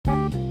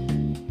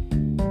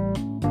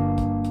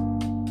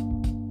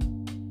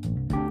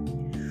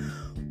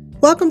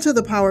Welcome to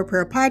the Power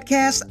Prayer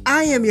Podcast.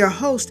 I am your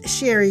host,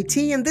 Sherry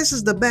T, and this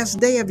is the best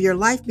day of your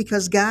life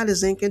because God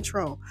is in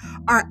control.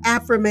 Our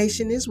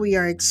affirmation is we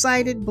are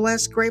excited,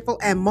 blessed, grateful,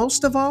 and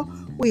most of all,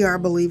 we are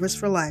believers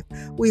for life.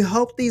 We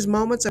hope these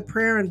moments of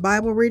prayer and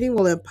Bible reading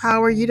will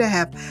empower you to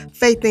have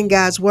faith in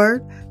God's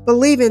Word,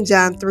 believe in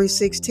John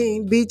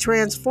 3:16, be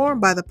transformed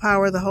by the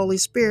power of the Holy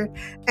Spirit,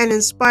 and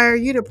inspire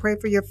you to pray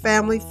for your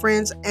family,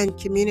 friends, and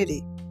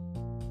community.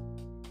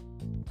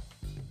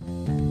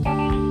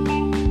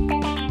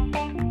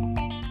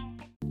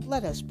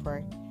 Let us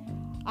pray.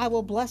 I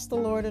will bless the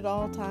Lord at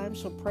all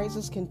times, so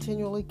praises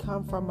continually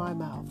come from my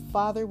mouth.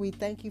 Father, we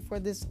thank you for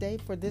this day,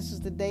 for this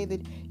is the day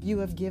that you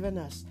have given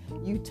us.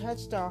 You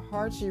touched our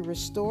hearts, you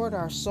restored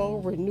our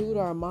soul, renewed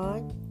our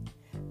mind,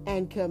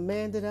 and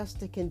commanded us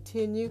to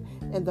continue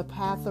in the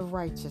path of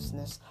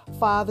righteousness.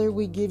 Father,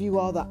 we give you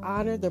all the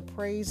honor, the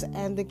praise,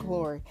 and the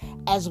glory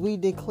as we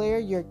declare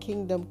your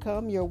kingdom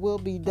come, your will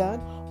be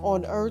done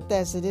on earth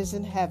as it is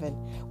in heaven.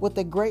 With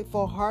a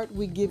grateful heart,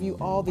 we give you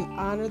all the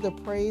honor, the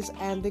praise,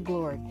 and the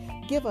glory.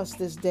 Give us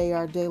this day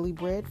our daily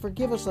bread.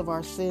 Forgive us of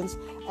our sins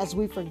as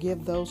we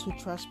forgive those who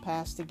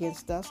trespass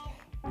against us.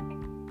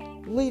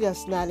 Lead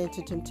us not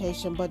into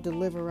temptation, but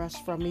deliver us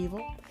from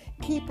evil.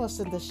 Keep us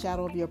in the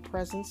shadow of your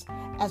presence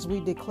as we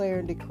declare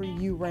and decree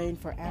you reign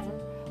forever.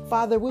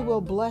 Father, we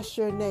will bless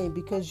your name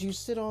because you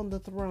sit on the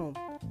throne.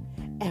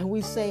 And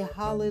we say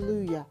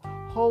hallelujah.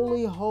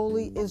 Holy,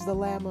 holy is the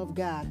Lamb of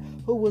God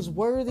who was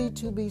worthy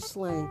to be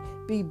slain.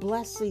 Be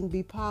blessing,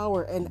 be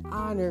power, and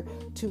honor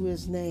to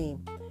his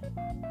name.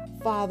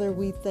 Father,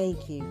 we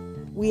thank you.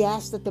 We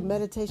ask that the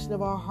meditation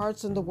of our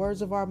hearts and the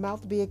words of our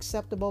mouth be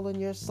acceptable in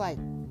your sight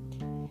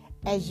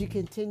as you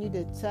continue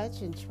to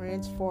touch and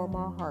transform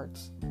our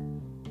hearts.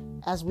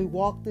 As we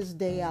walk this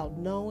day out,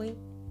 knowing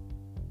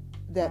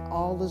that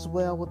all is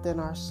well within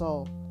our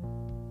soul.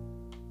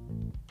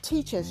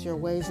 Teach us your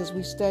ways as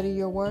we study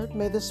your word.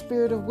 May the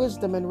spirit of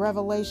wisdom and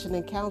revelation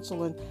and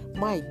counsel and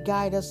might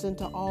guide us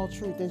into all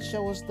truth and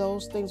show us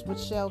those things which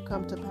shall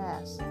come to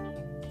pass.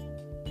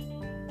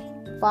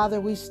 Father,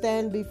 we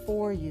stand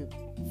before you,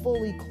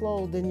 fully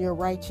clothed in your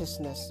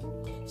righteousness,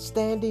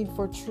 standing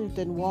for truth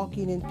and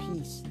walking in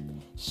peace,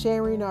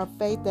 sharing our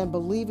faith and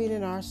believing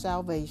in our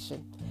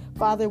salvation.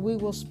 Father, we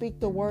will speak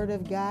the word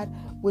of God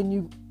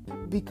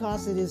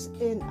because it is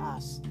in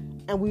us,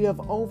 and we have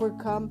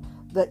overcome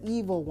the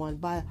evil one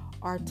by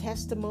our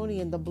testimony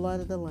in the blood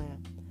of the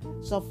Lamb.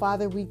 So,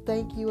 Father, we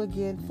thank you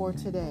again for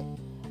today.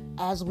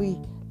 As we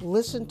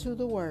listen to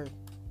the word,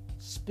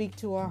 speak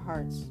to our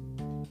hearts,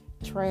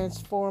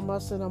 transform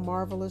us in a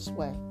marvelous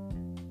way.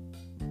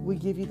 We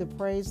give you the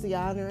praise, the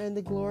honor, and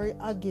the glory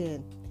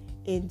again.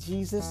 In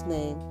Jesus'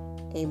 name,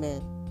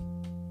 amen.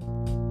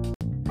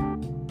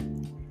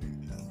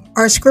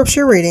 Our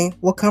scripture reading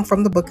will come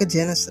from the book of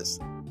Genesis.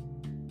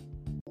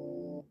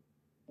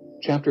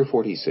 Chapter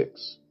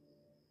 46.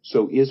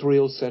 So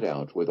Israel set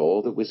out with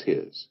all that was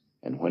his,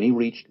 and when he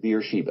reached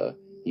Beersheba,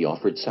 he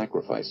offered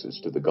sacrifices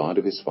to the God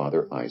of his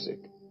father Isaac.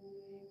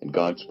 And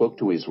God spoke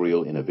to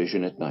Israel in a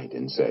vision at night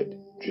and said,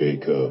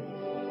 Jacob,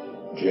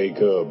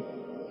 Jacob.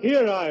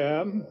 Here I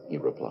am, he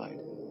replied.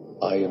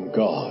 I am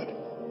God,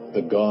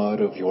 the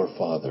God of your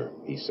father,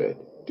 he said.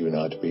 Do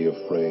not be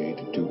afraid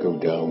to go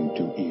down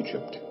to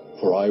Egypt,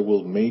 for I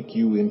will make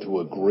you into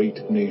a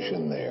great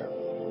nation there.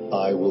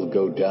 I will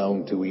go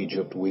down to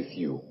Egypt with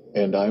you,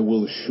 and I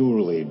will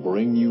surely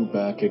bring you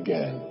back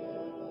again,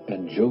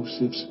 and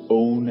Joseph's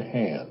own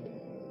hand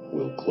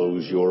will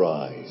close your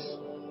eyes.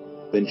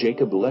 Then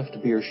Jacob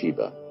left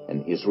Beersheba,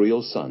 and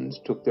Israel's sons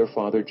took their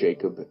father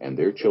Jacob and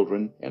their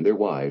children and their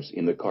wives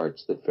in the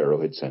carts that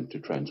Pharaoh had sent to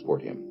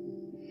transport him.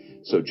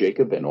 So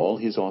Jacob and all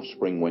his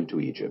offspring went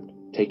to Egypt,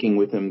 taking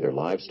with them their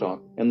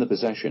livestock and the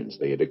possessions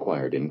they had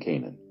acquired in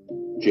Canaan.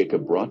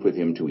 Jacob brought with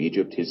him to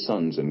Egypt his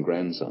sons and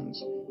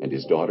grandsons, and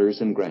his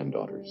daughters and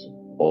granddaughters,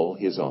 all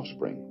his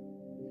offspring.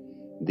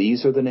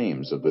 These are the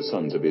names of the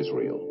sons of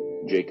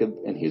Israel, Jacob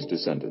and his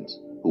descendants,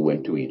 who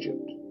went to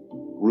Egypt.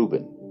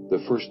 Reuben,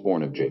 the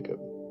firstborn of Jacob.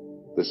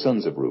 The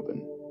sons of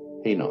Reuben,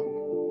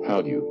 Hanok,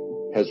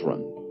 Paldu,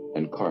 Hezron,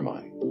 and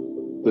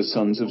Carmi. The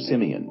sons of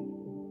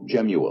Simeon,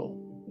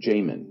 Jemuel,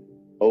 Jamin,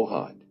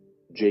 Ohad,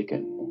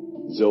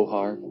 Jachin,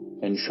 Zohar,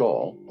 and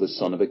Shaul, the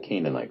son of a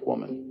Canaanite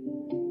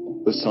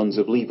woman. The sons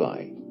of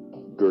Levi,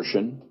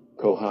 Gershon,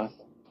 Kohath,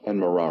 and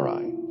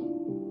Merari.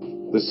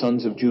 The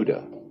sons of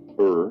Judah,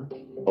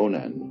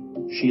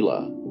 Onan,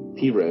 Shelah,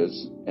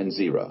 Perez, and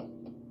Zerah.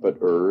 But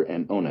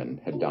and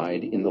Onan had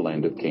died in the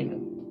land of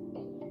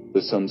Canaan.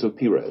 The sons of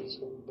Perez,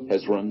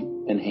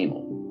 Hezron, and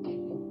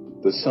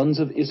Hamel. The sons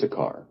of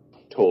Issachar,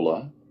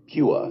 Tola,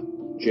 Pua,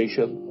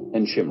 Jashub,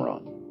 and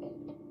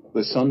Shimron.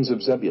 The sons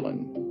of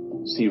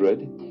Zebulun,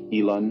 Sered,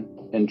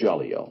 Elon, and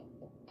Jaliel.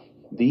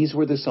 These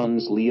were the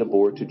sons Leah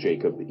bore to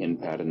Jacob in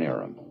Paddan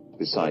Aram,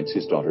 besides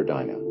his daughter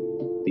Dinah.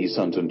 These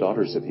sons and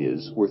daughters of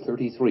his were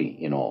 33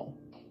 in all.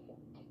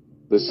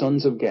 The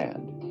sons of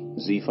Gad,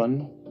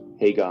 Zephon,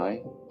 Haggai,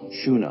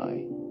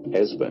 Shunai,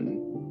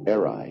 Esban,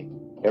 Eri,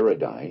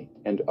 Eridai,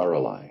 and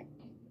Aralai.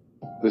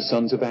 The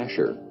sons of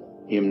Asher,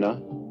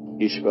 Imnah,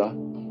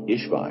 Ishva,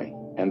 Ishvi,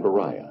 and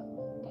Beriah.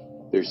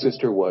 Their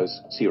sister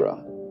was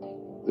Serah.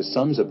 The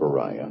sons of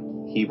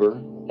Beriah, Heber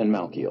and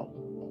Malchiel.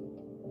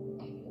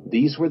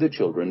 These were the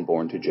children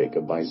born to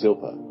Jacob by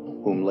Zilpah,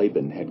 whom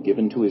Laban had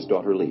given to his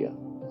daughter Leah,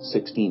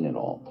 16 in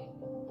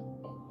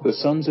all. The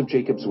sons of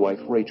Jacob's wife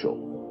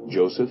Rachel,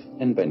 Joseph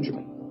and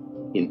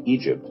Benjamin. In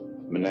Egypt,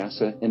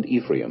 Manasseh and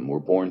Ephraim were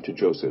born to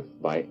Joseph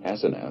by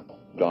Asenath,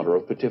 daughter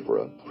of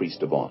Potipherah,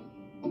 priest of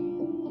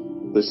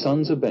On. The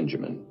sons of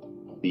Benjamin,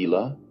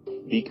 Bela,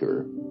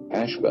 Becher,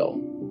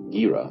 Ashbel,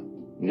 Gera,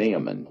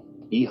 Naaman,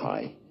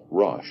 Ehi,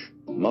 Rosh,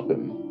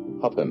 Muppim,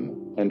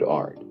 Huppim, and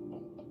Ard.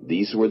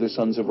 These were the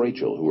sons of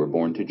Rachel who were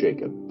born to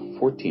Jacob,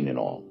 14 in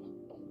all.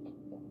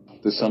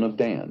 The son of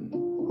Dan,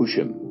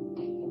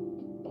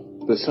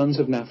 Hushim. The sons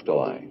of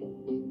Naphtali,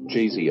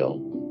 Jaziel,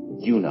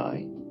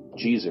 Uni,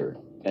 Jezer,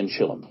 and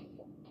Shillem.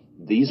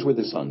 These were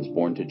the sons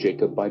born to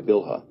Jacob by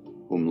Bilhah,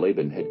 whom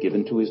Laban had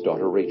given to his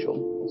daughter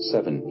Rachel,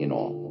 7 in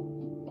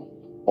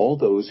all. All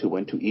those who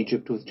went to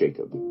Egypt with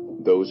Jacob,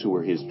 those who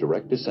were his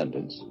direct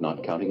descendants,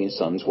 not counting his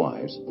sons'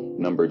 wives,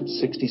 numbered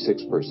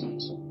 66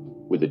 persons.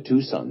 With the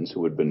 2 sons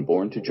who had been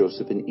born to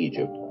Joseph in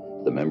Egypt,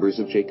 the members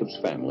of Jacob's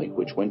family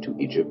which went to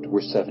Egypt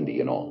were 70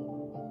 in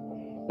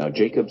all. Now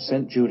Jacob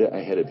sent Judah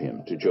ahead of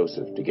him to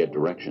Joseph to get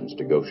directions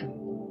to Goshen.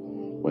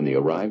 When they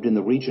arrived in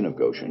the region of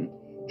Goshen,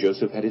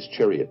 Joseph had his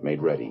chariot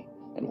made ready,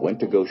 and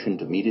went to Goshen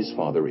to meet his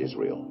father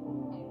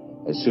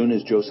Israel. As soon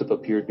as Joseph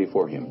appeared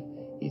before him,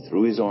 he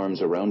threw his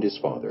arms around his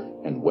father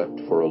and wept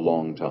for a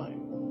long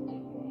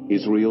time.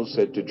 Israel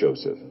said to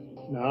Joseph,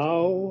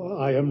 "Now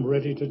I am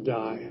ready to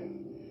die,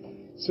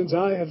 since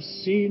I have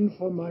seen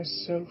for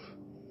myself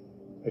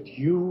that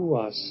you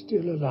are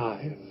still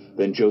alive."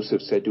 Then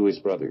Joseph said to his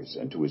brothers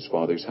and to his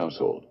father's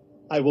household,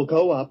 "I will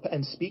go up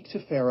and speak to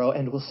Pharaoh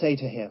and will say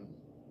to him,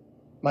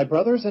 'My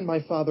brothers and my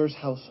father's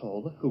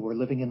household, who were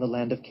living in the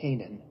land of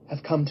Canaan,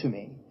 have come to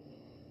me.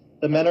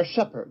 The men are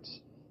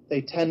shepherds.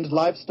 They tend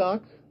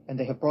livestock, and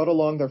they have brought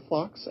along their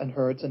flocks and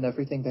herds and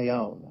everything they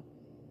own.'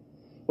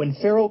 When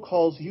Pharaoh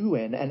calls you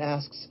in and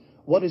asks,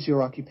 'What is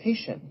your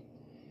occupation?'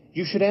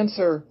 you should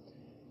answer,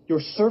 'Your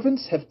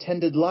servants have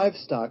tended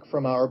livestock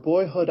from our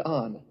boyhood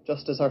on,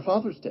 just as our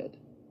fathers did.'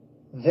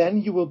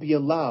 Then you will be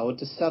allowed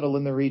to settle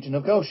in the region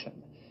of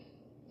Goshen,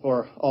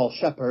 for all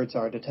shepherds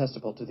are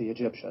detestable to the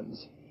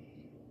Egyptians."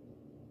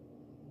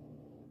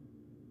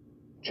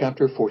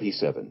 Chapter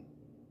 47.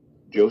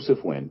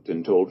 Joseph went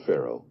and told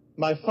Pharaoh,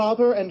 "My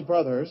father and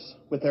brothers,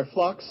 with their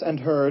flocks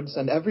and herds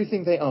and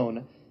everything they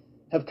own,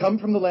 have come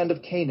from the land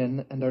of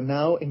Canaan and are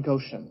now in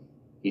Goshen."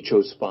 He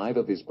chose 5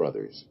 of his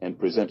brothers and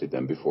presented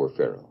them before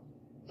Pharaoh.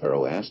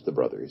 Pharaoh asked the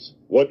brothers,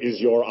 "What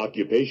is your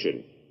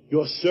occupation?"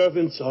 "Your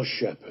servants are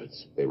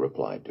shepherds," they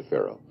replied to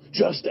Pharaoh.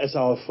 "just as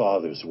our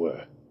fathers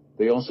were.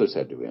 They also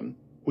said to him,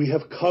 We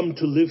have come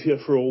to live here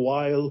for a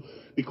while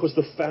because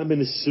the famine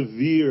is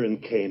severe in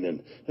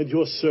Canaan, and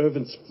your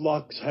servants'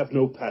 flocks have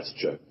no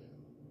pasture.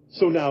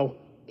 So now,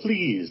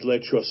 please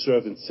let your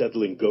servants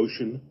settle in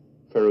Goshen."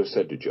 Pharaoh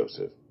said to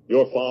Joseph,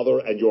 "Your father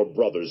and your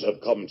brothers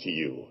have come to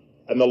you,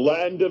 and the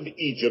land of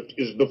Egypt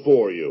is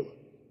before you.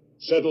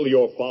 Settle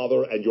your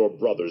father and your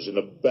brothers in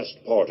the best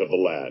part of the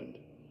land.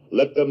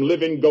 Let them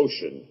live in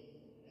Goshen,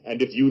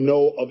 and if you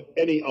know of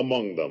any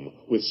among them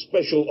with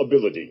special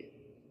ability,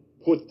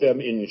 put them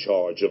in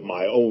charge of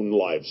my own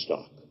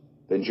livestock."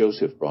 Then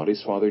Joseph brought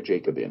his father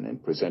Jacob in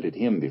and presented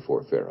him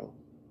before Pharaoh.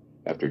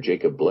 After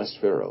Jacob blessed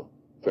Pharaoh,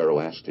 Pharaoh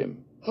asked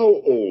him, "How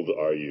old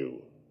are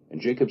you?"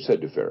 And Jacob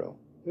said to Pharaoh,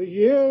 "The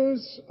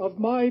years of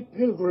my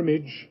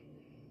pilgrimage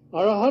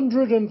are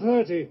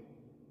 130.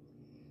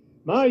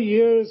 My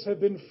years have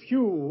been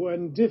few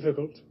and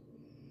difficult,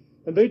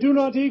 and they do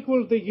not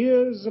equal the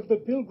years of the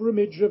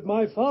pilgrimage of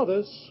my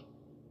fathers."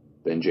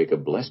 Then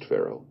Jacob blessed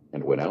Pharaoh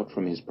and went out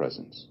from his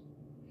presence.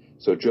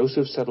 So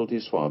Joseph settled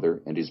his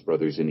father and his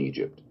brothers in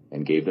Egypt,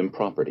 and gave them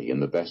property in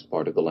the best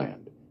part of the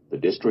land, the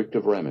district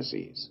of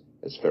Ramesses,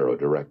 as Pharaoh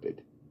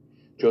directed.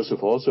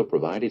 Joseph also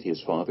provided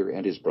his father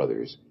and his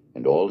brothers,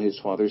 and all his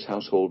father's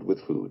household with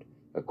food,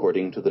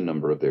 according to the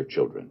number of their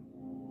children.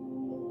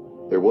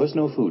 There was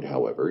no food,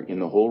 however, in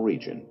the whole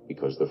region,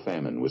 because the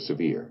famine was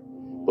severe.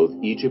 Both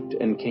Egypt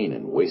and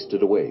Canaan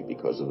wasted away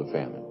because of the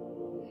famine.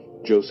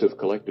 Joseph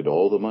collected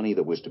all the money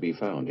that was to be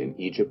found in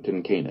Egypt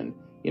and Canaan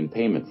in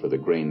payment for the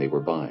grain they were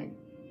buying,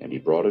 and he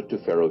brought it to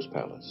Pharaoh's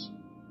palace.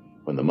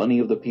 When the money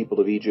of the people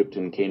of Egypt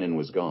and Canaan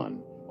was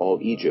gone, all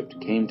Egypt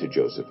came to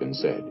Joseph and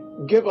said,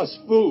 "Give us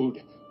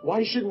food.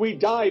 Why should we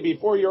die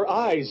before your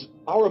eyes?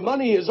 Our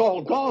money is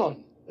all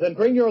gone." "Then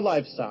bring your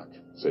livestock,"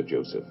 said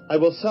Joseph. "I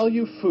will sell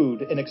you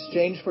food in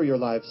exchange for your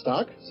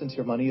livestock, since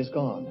your money is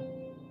gone."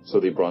 So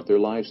they brought their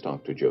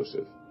livestock to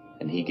Joseph,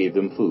 and he gave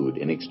them food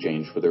in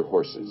exchange for their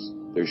horses,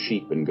 their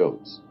sheep and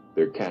goats,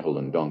 their cattle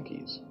and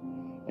donkeys.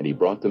 And he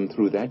brought them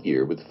through that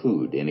year with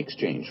food in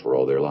exchange for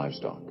all their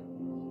livestock.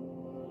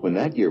 When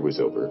that year was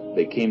over,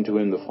 they came to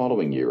him the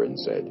following year and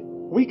said,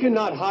 "We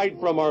cannot hide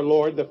from our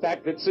Lord the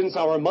fact that since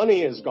our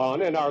money is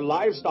gone and our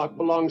livestock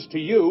belongs to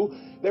you,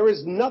 there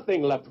is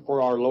nothing left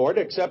for our Lord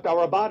except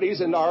our bodies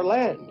and our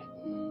land.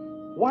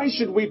 Why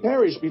should we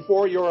perish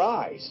before your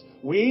eyes,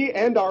 we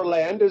and our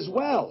land as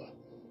well?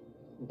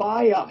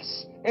 Buy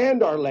us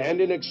and our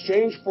land in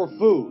exchange for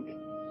food,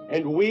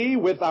 and we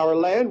with our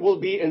land will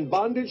be in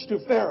bondage to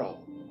Pharaoh.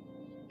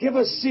 Give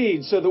us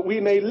seed so that we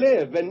may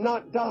live and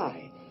not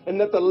die, and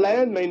that the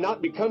land may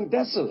not become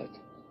desolate.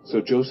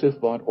 So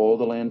Joseph bought all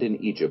the land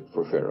in Egypt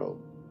for Pharaoh.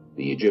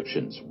 The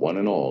Egyptians, one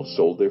and all,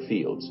 sold their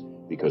fields,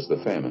 because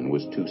the famine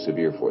was too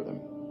severe for them.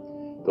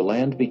 The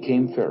land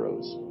became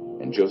Pharaoh's,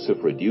 and Joseph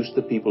reduced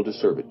the people to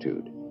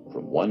servitude,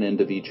 from one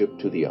end of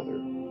Egypt to the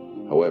other.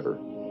 However,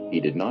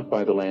 he did not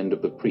buy the land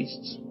of the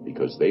priests,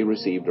 because they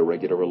received a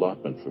regular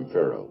allotment from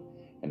Pharaoh,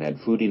 and had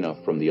food enough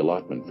from the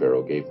allotment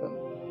Pharaoh gave them.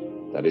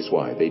 That is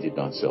why they did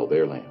not sell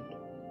their land.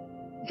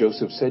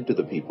 Joseph said to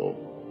the people,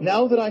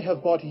 "Now that I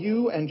have bought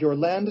you and your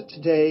land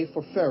today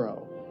for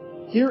Pharaoh,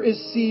 here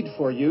is seed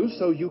for you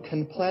so you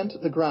can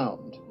plant the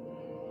ground.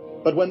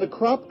 But when the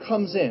crop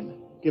comes in,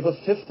 give a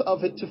fifth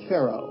of it to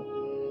Pharaoh.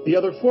 The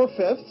other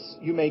 4/5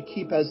 you may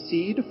keep as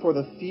seed for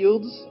the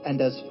fields and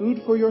as food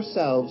for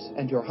yourselves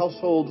and your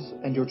households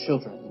and your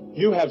children."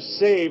 You have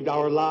saved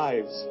our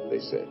lives, they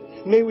said.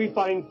 May we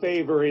find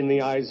favor in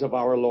the eyes of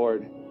our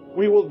Lord.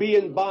 We will be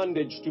in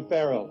bondage to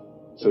Pharaoh.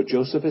 So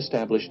Joseph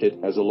established it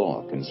as a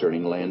law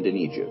concerning land in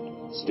Egypt,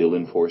 still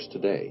in force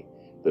today,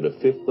 that a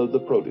fifth of the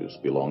produce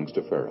belongs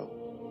to Pharaoh.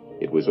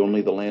 It was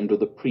only the land of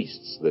the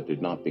priests that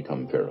did not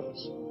become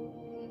Pharaoh's.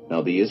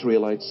 Now the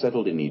Israelites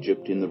settled in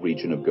Egypt in the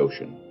region of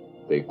Goshen.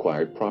 They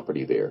acquired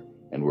property there,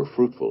 and were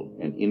fruitful,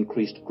 and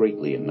increased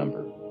greatly in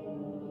number.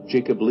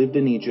 Jacob lived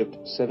in Egypt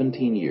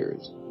 17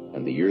 years,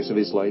 and the years of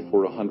his life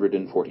were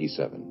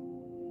 147.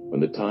 When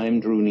the time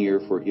drew near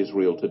for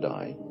Israel to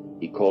die,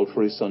 he called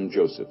for his son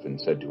Joseph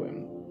and said to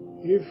him,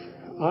 If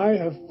I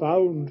have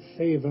found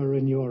favor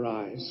in your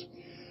eyes,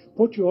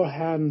 put your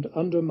hand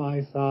under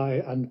my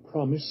thigh and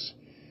promise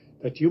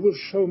that you will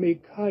show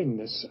me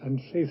kindness and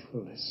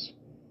faithfulness.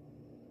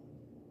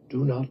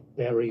 Do not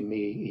bury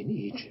me in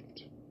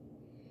Egypt,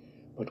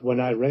 but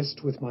when I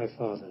rest with my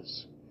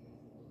fathers,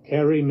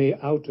 carry me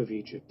out of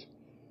Egypt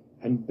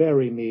and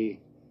bury me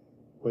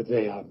where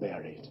they are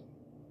buried.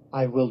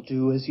 "I will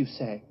do as you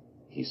say,"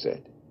 he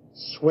said.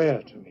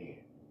 Swear to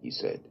me, he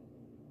said.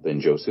 Then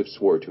Joseph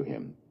swore to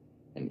him,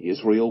 and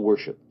Israel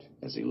worshipped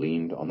as he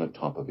leaned on the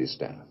top of his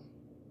staff.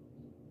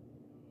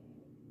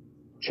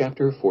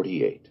 Chapter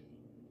 48.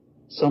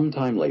 Some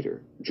time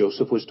later,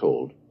 Joseph was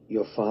told,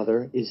 "Your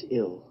father is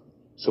ill."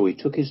 So he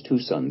took his 2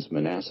 sons,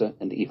 Manasseh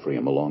and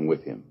Ephraim, along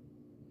with him.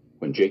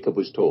 When Jacob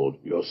was told,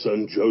 "Your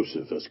son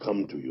Joseph has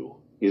come to you,"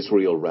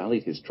 Israel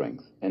rallied his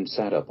strength and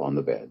sat up on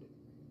the bed.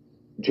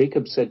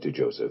 Jacob said to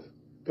Joseph,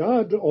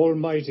 God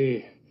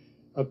Almighty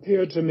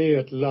appeared to me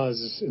at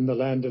Luz in the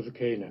land of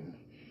Canaan,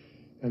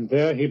 and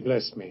there he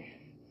blessed me,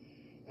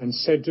 and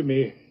said to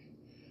me,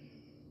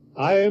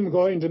 I am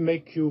going to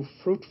make you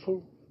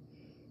fruitful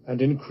and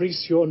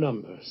increase your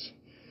numbers.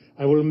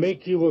 I will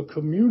make you a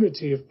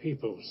community of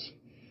peoples,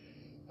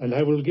 and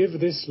I will give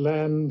this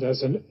land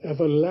as an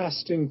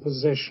everlasting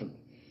possession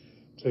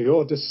to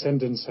your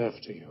descendants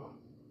after you.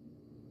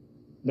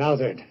 Now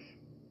then,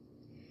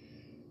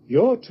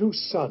 your 2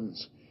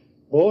 sons,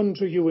 born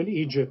to you in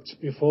Egypt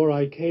before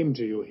I came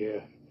to you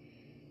here,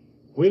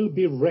 will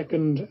be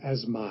reckoned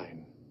as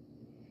mine.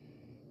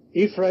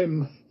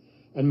 Ephraim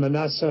and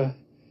Manasseh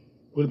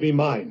will be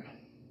mine,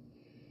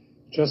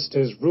 just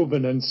as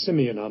Reuben and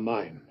Simeon are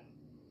mine.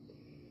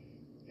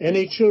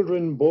 Any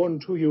children born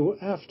to you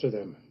after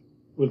them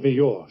will be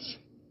yours.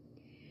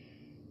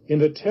 In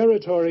the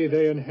territory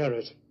they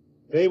inherit,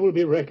 they will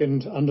be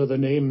reckoned under the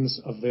names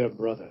of their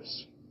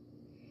brothers.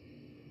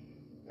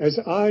 As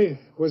I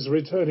was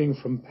returning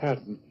from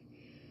Paddan,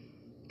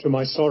 to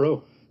my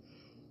sorrow,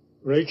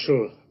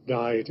 Rachel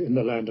died in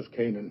the land of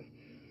Canaan,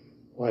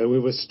 while we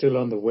were still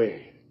on the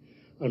way,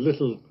 a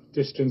little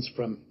distance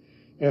from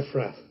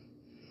Ephrath.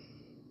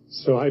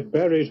 So I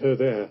buried her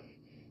there,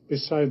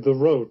 beside the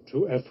road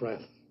to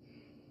Ephrath,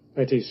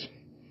 that is,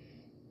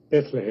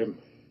 Bethlehem.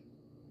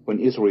 When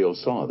Israel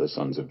saw the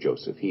sons of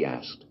Joseph, he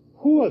asked,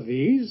 Who are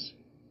these?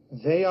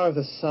 "They are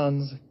the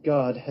sons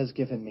God has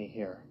given me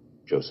here."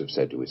 Joseph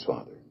said to his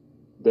father.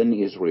 Then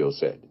Israel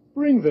said,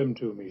 Bring them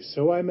to me,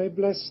 so I may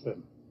bless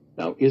them.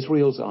 Now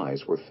Israel's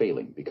eyes were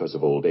failing because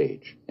of old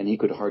age, and he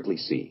could hardly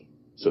see.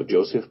 So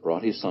Joseph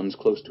brought his sons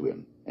close to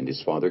him, and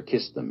his father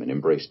kissed them and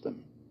embraced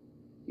them.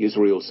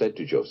 Israel said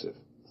to Joseph,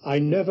 I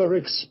never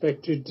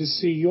expected to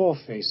see your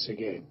face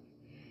again,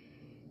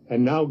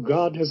 and now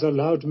God has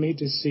allowed me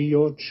to see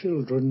your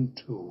children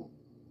too.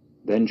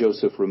 Then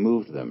Joseph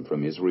removed them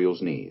from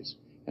Israel's knees,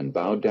 and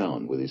bowed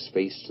down with his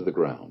face to the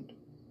ground.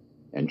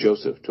 And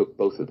Joseph took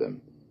both of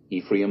them,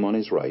 Ephraim on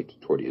his right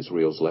toward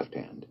Israel's left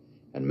hand,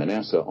 and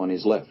Manasseh on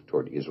his left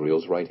toward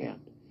Israel's right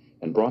hand,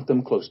 and brought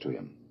them close to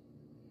him.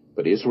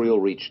 But Israel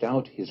reached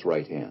out his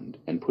right hand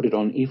and put it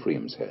on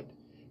Ephraim's head,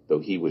 though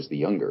he was the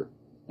younger,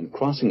 and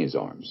crossing his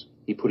arms,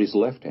 he put his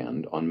left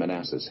hand on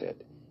Manasseh's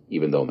head,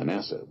 even though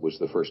Manasseh was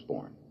the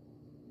firstborn.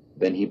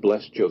 Then he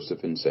blessed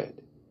Joseph and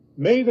said,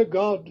 May the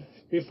God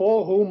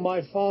before whom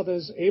my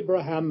fathers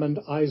Abraham and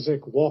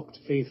Isaac walked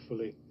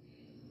faithfully,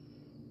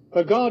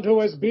 the God who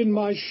has been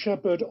my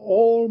shepherd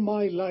all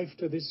my life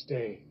to this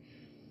day,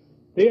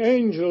 the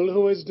angel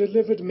who has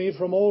delivered me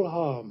from all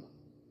harm.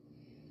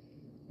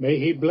 May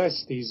he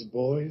bless these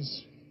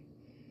boys.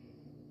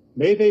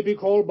 May they be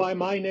called by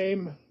my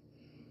name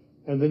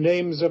and the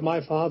names of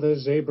my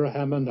fathers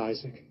Abraham and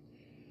Isaac,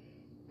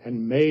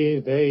 and may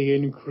they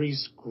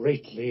increase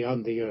greatly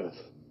on the earth.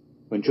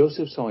 When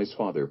Joseph saw his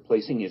father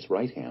placing his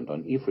right hand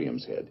on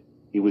Ephraim's head,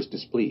 he was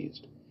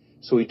displeased.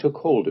 So he took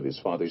hold of his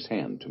father's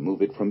hand to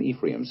move it from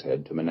Ephraim's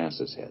head to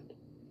Manasseh's head.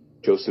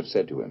 Joseph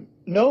said to him,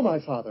 "No, my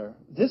father,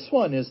 this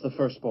one is the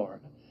firstborn.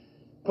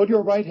 Put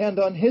your right hand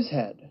on his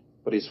head."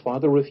 But his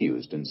father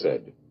refused and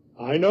said,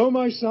 I know,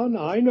 my son,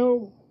 I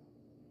know.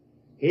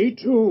 He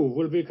too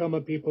will become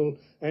a people,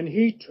 and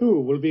he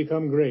too will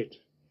become great.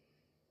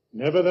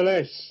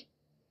 Nevertheless,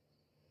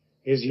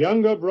 his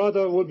younger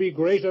brother will be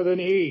greater than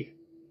he,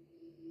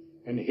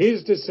 and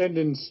his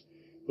descendants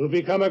will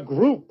become a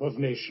group of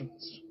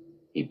nations.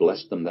 He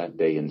blessed them that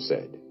day and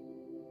said,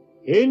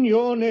 In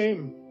your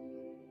name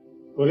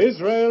will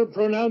Israel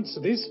pronounce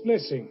this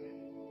blessing.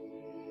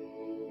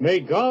 May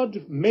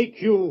God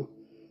make you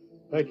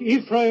like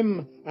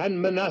Ephraim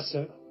and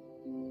Manasseh.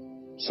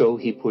 So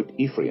he put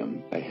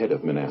Ephraim ahead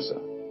of Manasseh.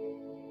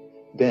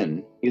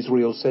 Then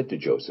Israel said to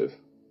Joseph,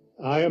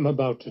 I am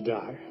about to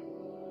die,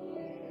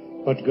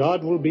 but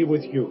God will be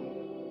with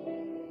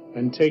you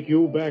and take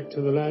you back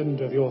to the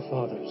land of your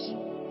fathers.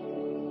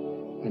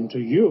 And to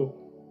you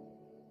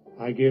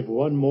I give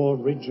one more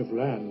ridge of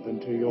land than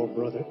to your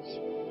brothers,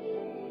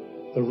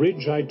 the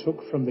ridge I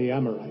took from the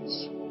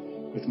Amorites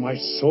with my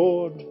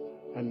sword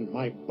and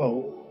my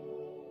bow.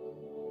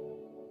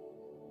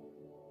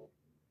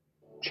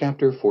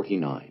 Chapter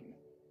 49.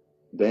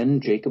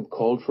 Then Jacob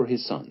called for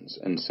his sons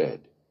and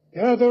said,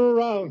 Gather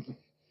around,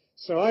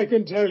 so I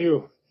can tell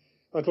you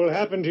what will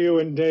happen to you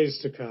in days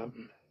to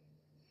come.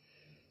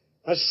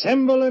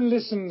 Assemble and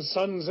listen,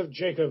 sons of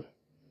Jacob.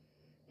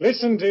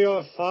 Listen to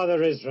your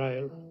father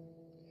Israel.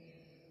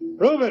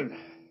 Reuben,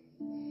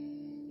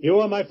 you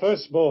are my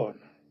firstborn,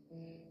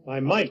 my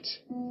might,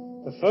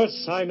 the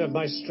first sign of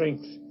my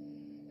strength,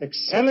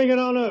 excelling in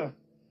honor,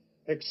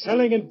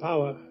 excelling in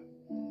power.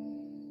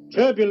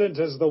 Turbulent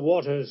as the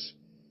waters,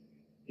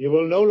 you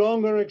will no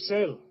longer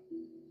excel.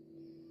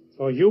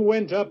 For you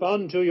went up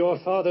unto your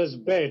father's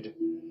bed,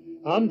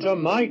 unto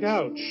my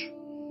couch,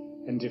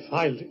 and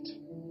defiled it.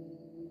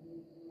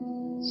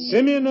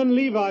 Simeon and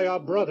Levi are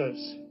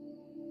brothers.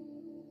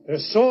 Their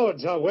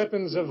swords are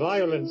weapons of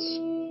violence.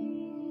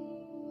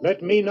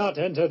 Let me not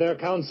enter their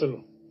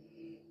council.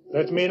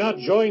 Let me not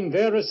join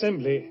their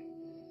assembly.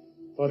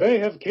 For they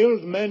have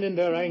killed men in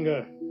their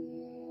anger,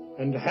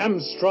 and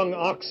hamstrung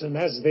oxen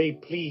as they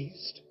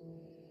pleased.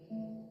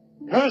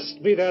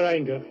 Cursed be their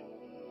anger,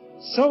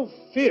 so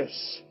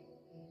fierce,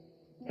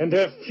 and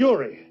their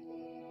fury,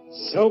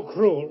 so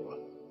cruel.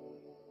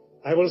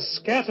 I will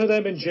scatter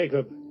them in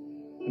Jacob,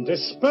 and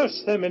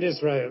disperse them in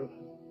Israel.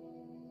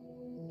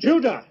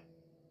 Judah,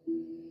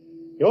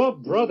 your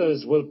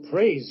brothers will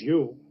praise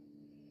you.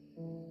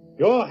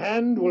 Your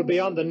hand will be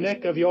on the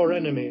neck of your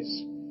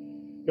enemies.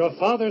 Your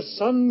father's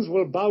sons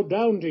will bow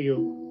down to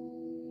you.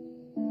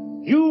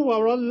 You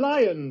are a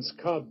lion's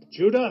cub,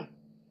 Judah.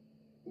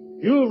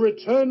 You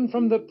return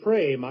from the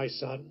prey, my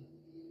son.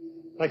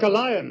 Like a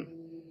lion,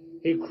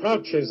 he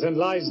crouches and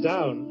lies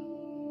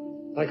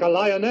down. Like a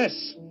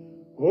lioness,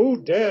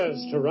 who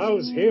dares to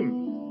rouse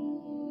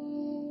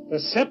him? The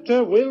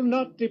scepter will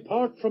not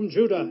depart from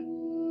Judah,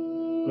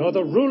 nor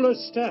the ruler's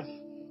staff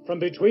from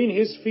between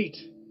his feet,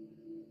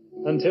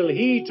 until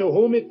he to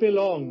whom it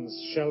belongs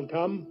shall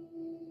come,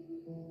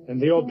 and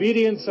the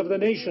obedience of the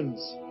nations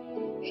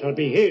shall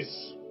be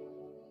his.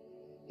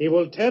 He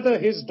will tether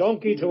his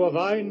donkey to a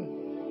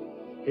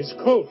vine, his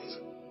colt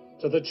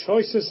to the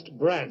choicest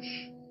branch.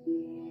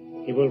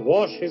 He will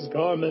wash his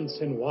garments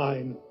in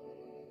wine,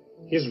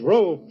 his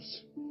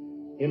robes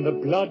in the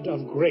blood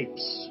of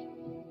grapes.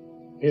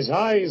 His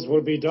eyes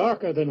will be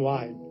darker than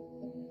wine,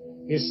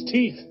 his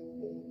teeth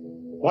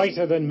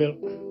whiter than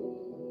milk.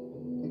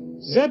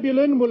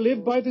 Zebulun will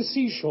live by the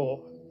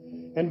seashore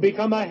and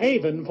become a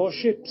haven for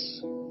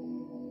ships.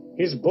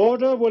 His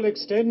border will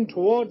extend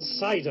towards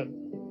Sidon.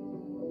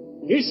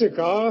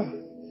 Issachar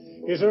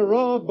is a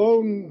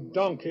raw-boned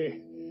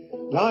donkey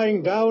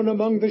lying down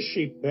among the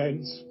sheep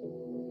pens.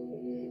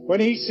 When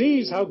he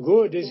sees how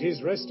good is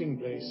his resting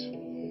place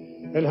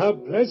and how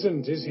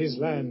pleasant is his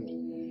land,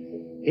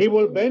 he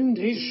will bend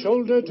his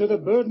shoulder to the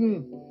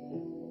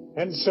burden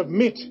and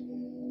submit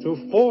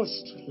to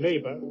forced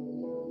labor.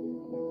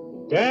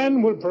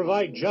 Dan will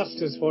provide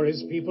justice for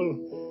his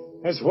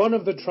people as one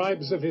of the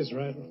tribes of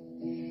Israel.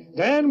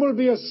 Dan will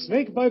be a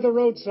snake by the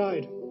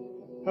roadside,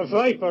 a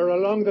viper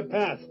along the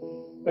path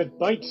that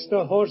bites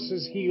the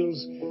horse's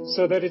heels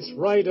so that its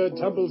rider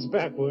tumbles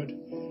backward.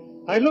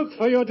 I look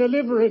for your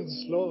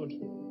deliverance, Lord.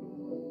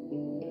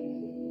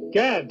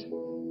 Gad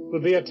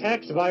will be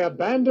attacked by a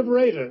band of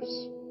raiders,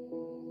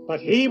 but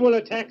he will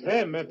attack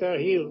them at their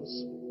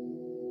heels.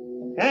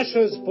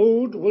 Asher's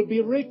food will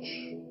be rich.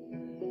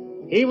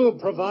 He will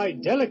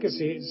provide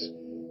delicacies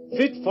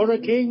fit for a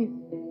king.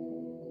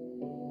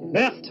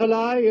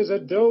 Naphtali is a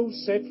doe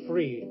set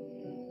free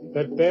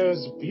that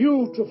bears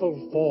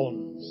beautiful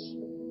fawns.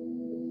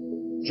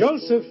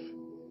 Joseph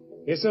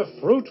is a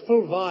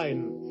fruitful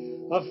vine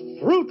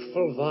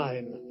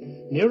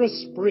near a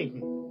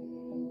spring,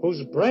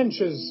 whose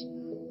branches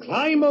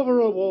climb over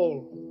a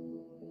wall.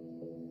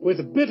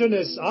 With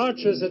bitterness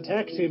archers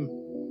attacked him.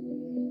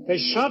 They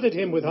shot at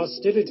him with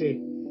hostility,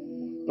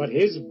 but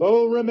his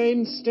bow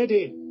remained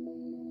steady.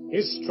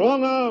 His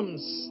strong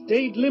arms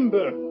stayed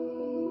limber,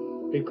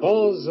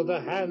 because of the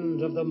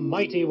hand of the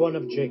mighty one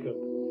of Jacob,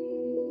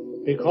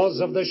 because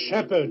of the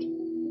shepherd,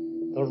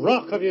 the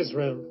rock of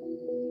Israel,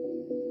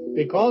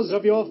 because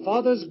of your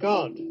father's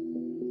God,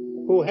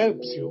 who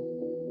helps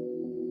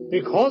you,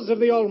 because of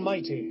the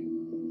Almighty,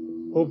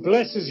 who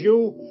blesses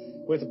you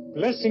with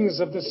blessings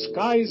of the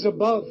skies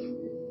above,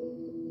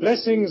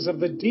 blessings of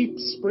the deep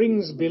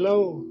springs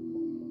below,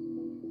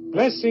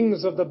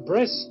 blessings of the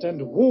breast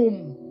and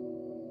womb.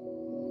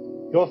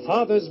 Your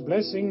father's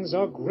blessings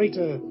are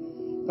greater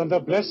than the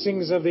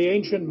blessings of the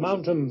ancient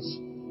mountains,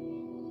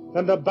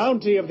 than the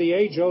bounty of the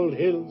age-old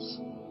hills.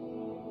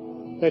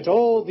 Let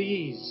all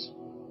these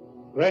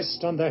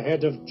rest on the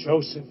head of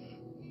Joseph,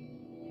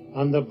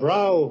 on the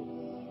brow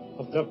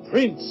of the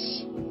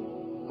prince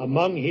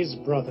among his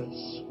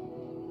brothers.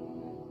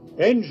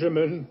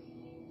 Benjamin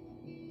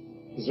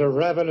is a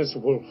ravenous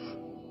wolf.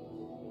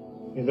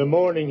 In the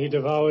morning he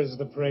devours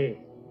the prey.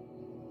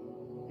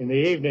 In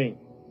the evening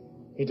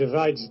he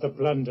divides the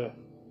plunder.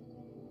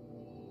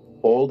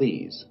 All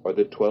these are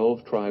the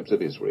 12 tribes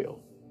of Israel,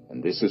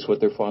 and this is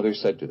what their father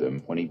said to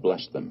them when he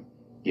blessed them,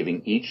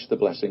 giving each the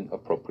blessing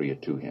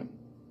appropriate to him.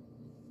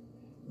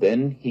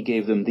 Then he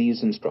gave them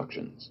these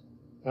instructions.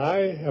 I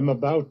am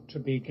about to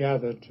be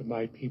gathered to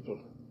my people.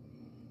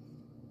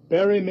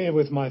 Bury me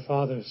with my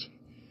fathers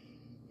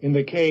in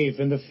the cave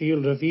in the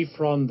field of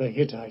Ephron the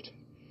Hittite,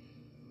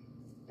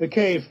 the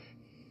cave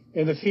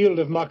in the field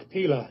of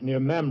Machpelah near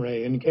Mamre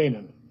in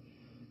Canaan,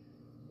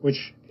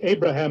 which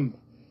Abraham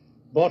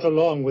bought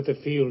along with the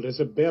field as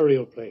a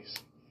burial place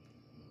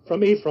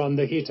from Ephron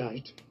the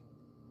Hittite.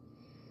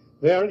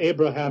 There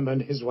Abraham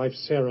and his wife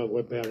Sarah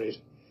were buried.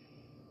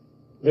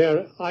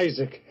 There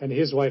Isaac and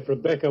his wife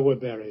Rebekah were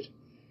buried.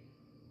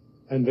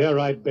 And there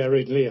I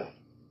buried Leah.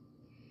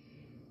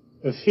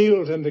 The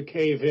field and the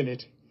cave in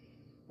it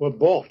were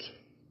bought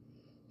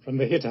from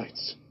the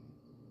Hittites.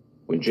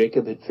 When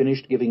Jacob had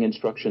finished giving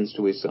instructions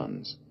to his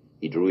sons,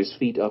 he drew his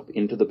feet up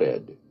into the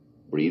bed,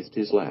 breathed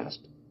his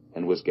last,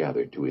 and was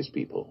gathered to his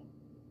people.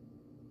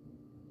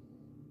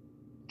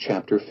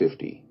 Chapter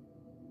 50.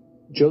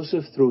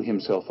 Joseph threw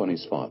himself on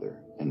his father,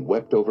 and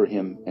wept over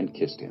him and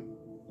kissed him.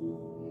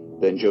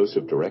 Then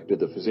Joseph directed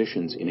the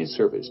physicians in his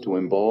service to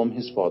embalm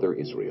his father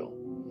Israel.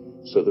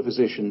 So the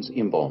physicians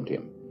embalmed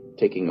him,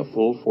 taking a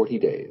full 40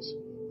 days,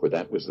 for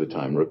that was the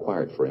time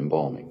required for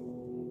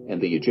embalming. And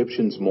the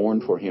Egyptians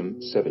mourned for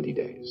him 70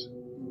 days.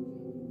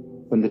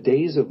 When the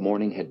days of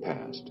mourning had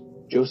passed,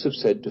 Joseph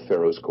said to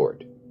Pharaoh's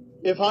court,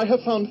 If I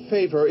have found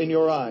favor in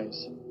your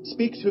eyes,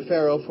 speak to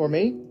Pharaoh for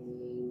me.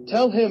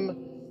 Tell him,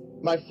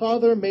 my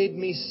father made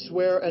me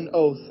swear an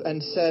oath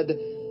and said,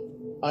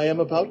 I am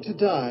about to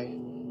die.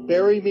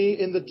 Bury me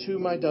in the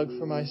tomb I dug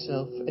for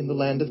myself in the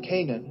land of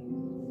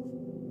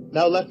Canaan.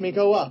 Now let me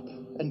go up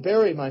and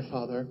bury my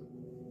father.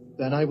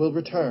 Then I will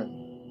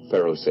return.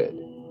 Pharaoh said,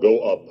 Go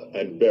up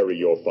and bury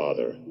your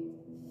father,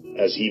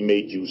 as he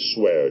made you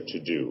swear to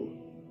do.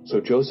 So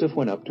Joseph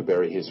went up to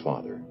bury his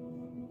father.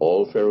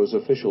 All Pharaoh's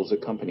officials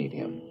accompanied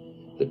him,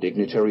 the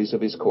dignitaries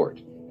of his court,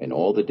 and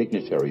all the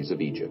dignitaries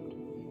of Egypt,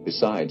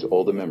 besides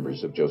all the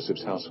members of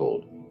Joseph's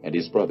household, and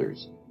his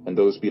brothers, and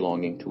those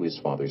belonging to his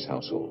father's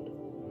household.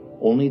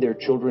 Only their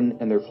children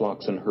and their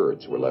flocks and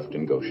herds were left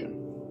in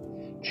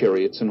Goshen.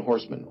 Chariots and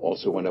horsemen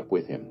also went up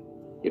with him.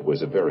 It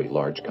was a very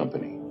large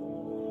company.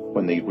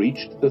 When they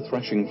reached the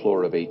threshing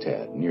floor of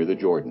Atad, near the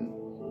Jordan,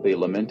 they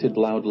lamented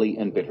loudly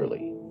and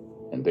bitterly.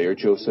 And there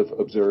Joseph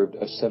observed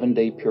a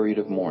 7-day period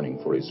of mourning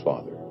for his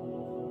father.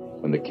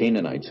 When the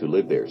Canaanites who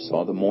lived there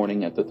saw the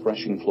mourning at the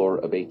threshing floor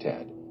of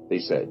Atad, they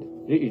said,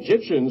 The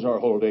Egyptians are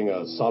holding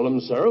a solemn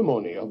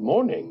ceremony of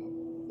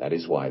mourning. That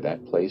is why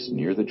that place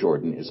near the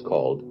Jordan is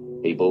called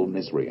Abel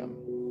Mizraim.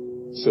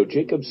 So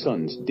Jacob's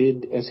sons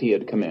did as he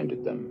had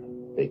commanded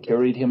them. They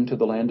carried him to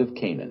the land of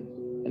Canaan,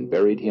 and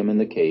buried him in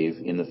the cave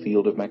in the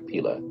field of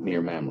Machpelah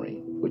near Mamre,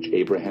 which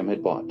Abraham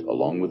had bought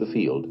along with the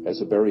field as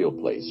a burial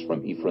place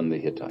from Ephron the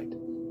Hittite.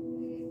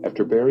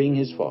 After burying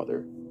his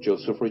father,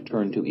 Joseph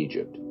returned to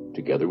Egypt,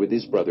 together with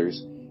his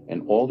brothers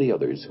and all the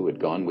others who had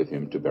gone with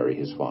him to bury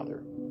his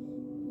father.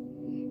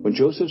 When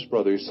Joseph's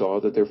brothers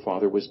saw that their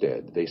father was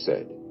dead, they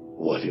said,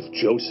 What if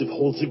Joseph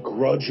holds a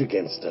grudge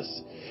against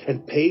us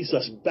and pays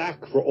us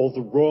back for all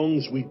the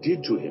wrongs we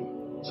did to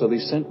him? So they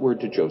sent word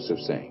to Joseph,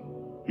 saying,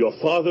 Your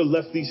father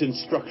left these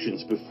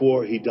instructions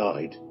before he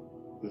died.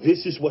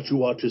 This is what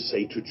you ought to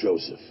say to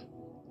Joseph.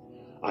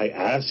 I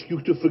ask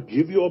you to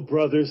forgive your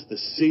brothers the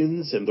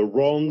sins and the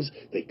wrongs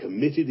they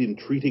committed in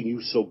treating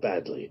you so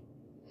badly.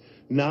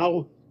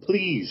 Now,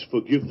 please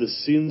forgive the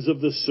sins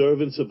of the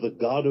servants of the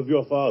God of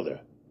your father.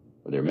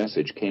 When their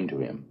message came to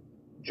him,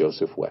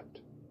 Joseph wept.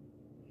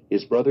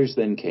 His brothers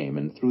then came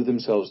and threw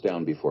themselves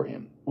down before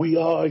him. "We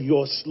are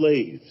your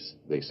slaves,"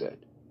 they said.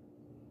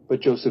 But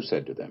Joseph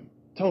said to them,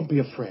 "Don't be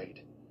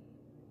afraid.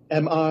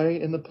 Am I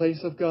in the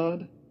place of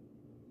God?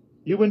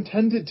 You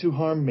intended to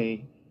harm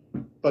me,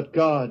 but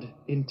God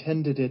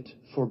intended it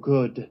for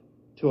good,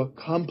 to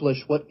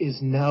accomplish what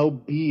is now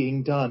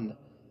being done,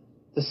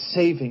 the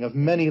saving of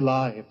many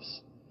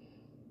lives.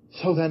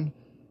 So then,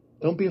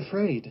 don't be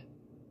afraid.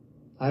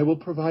 I will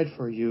provide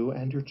for you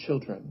and your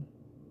children."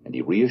 And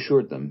he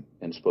reassured them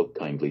and spoke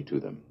kindly to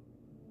them.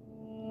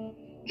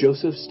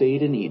 Joseph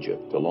stayed in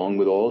Egypt along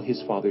with all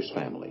his father's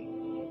family.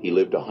 He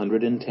lived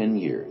 110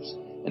 years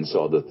and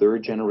saw the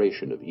third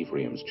generation of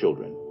Ephraim's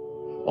children.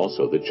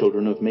 Also the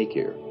children of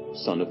Machir,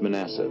 son of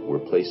Manasseh, were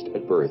placed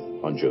at birth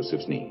on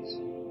Joseph's knees.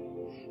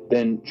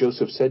 Then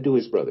Joseph said to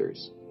his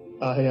brothers,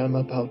 "I am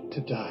about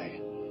to die,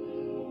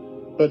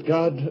 but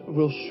God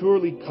will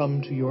surely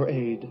come to your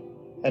aid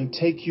and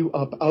take you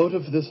up out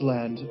of this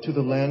land to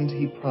the land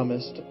he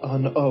promised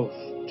on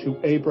oath to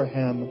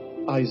Abraham,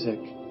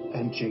 Isaac,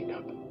 and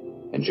Jacob."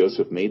 And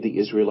Joseph made the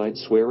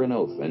Israelites swear an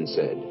oath and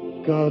said,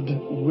 "God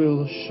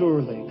will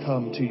surely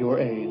come to your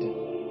aid,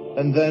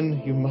 and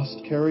then you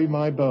must carry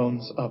my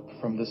bones up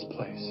from this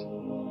place."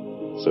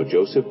 So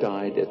Joseph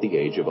died at the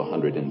age of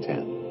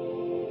 110,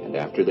 and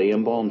after they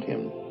embalmed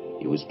him,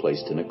 he was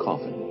placed in a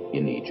coffin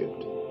in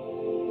Egypt.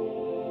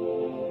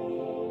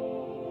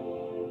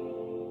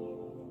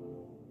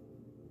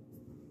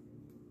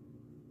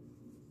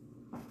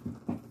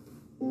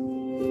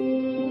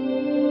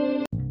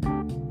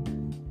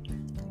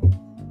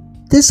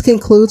 This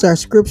concludes our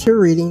scripture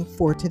reading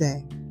for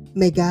today.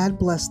 May God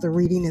bless the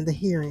reading and the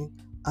hearing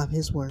of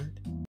His Word.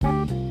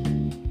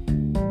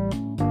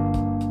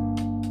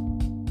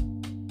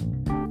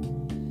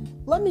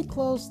 Let me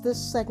close this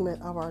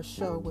segment of our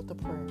show with a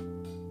prayer.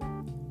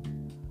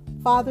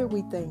 Father,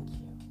 we thank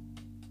you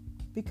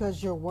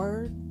because your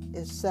Word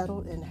is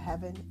settled in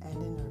heaven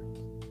and in earth.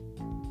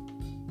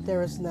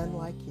 There is none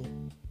like you.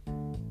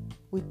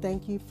 We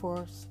thank you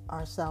for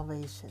our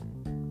salvation.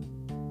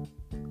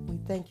 We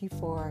thank you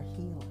for our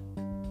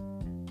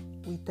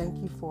healing. We thank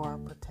you for our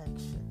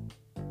protection.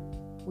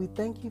 We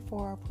thank you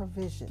for our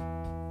provision.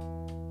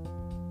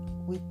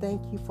 We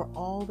thank you for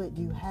all that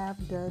you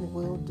have done,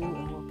 will do,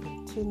 and will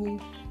continue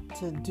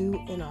to do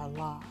in our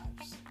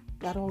lives.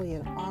 Not only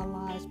in our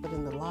lives, but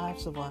in the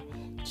lives of our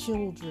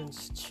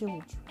children's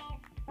children.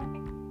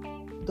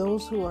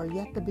 Those who are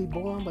yet to be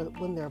born, but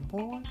when they're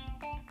born,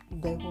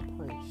 they will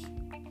praise you.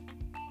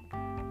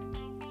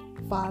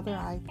 Father,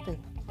 I thank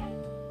you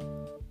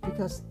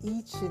because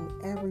each and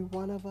every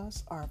one of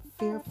us are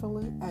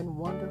fearfully and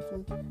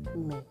wonderfully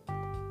made.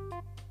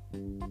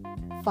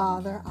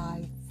 Father,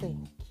 I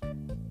thank you.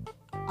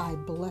 I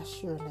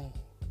bless your name.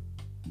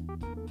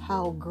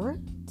 How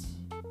great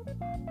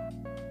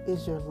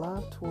is your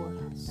love toward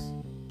us.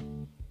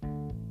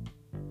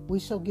 We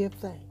shall give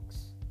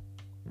thanks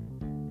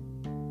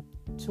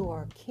to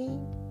our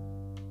King,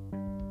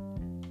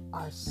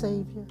 our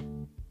Savior,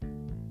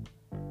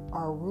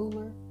 our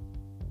ruler,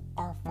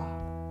 our Father.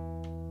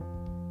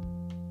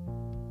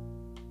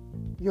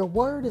 Your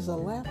word is a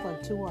lamp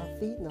unto our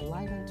feet and a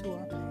light unto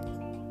our path.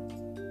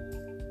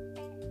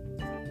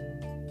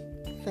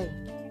 Thank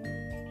you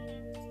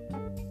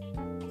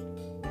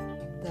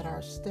that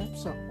our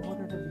steps are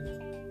ordered of you.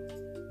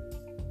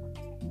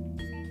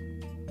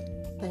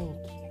 Thank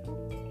you.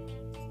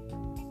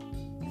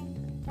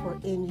 For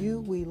in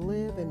you we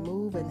live and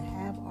move and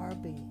have our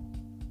being.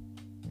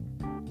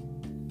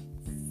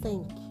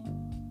 Thank you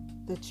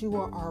that you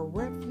are our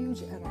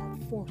refuge and our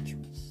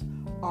fortress,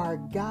 our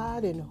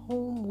God in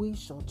whom we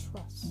shall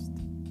trust.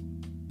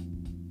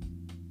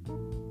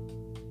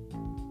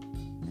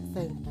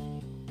 Thank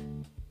you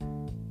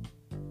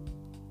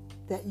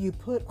that you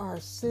put our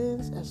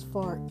sins as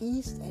far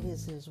east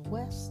as it is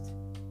west,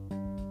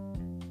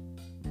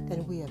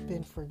 and we have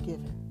been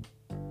forgiven.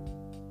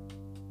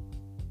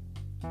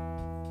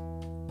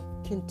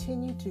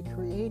 Continue to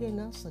create in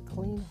us a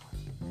clean heart,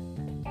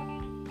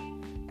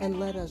 and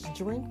let us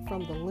drink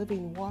from the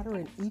living water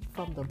and eat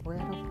from the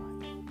bread of life.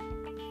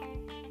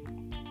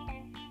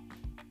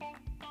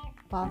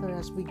 Father,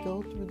 as we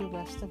go through the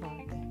rest of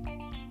our day,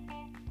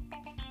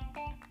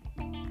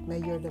 may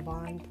your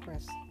divine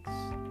presence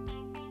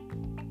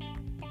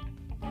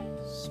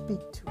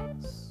speak to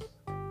us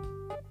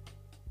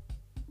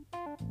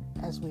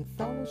as we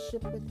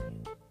fellowship with you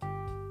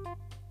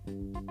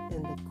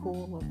in the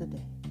cool of the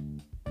day.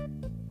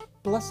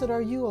 Blessed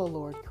are you, O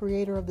Lord,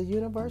 creator of the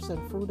universe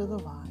and fruit of the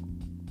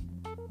vine.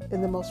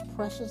 In the most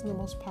precious and the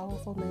most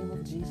powerful name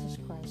of Jesus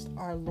Christ,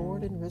 our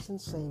Lord and risen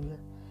Savior.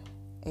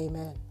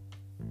 Amen.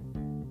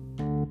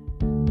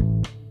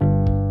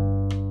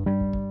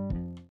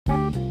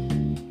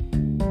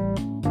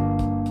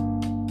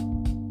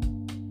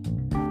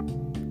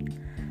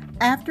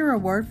 After a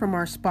word from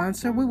our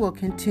sponsor, we will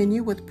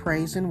continue with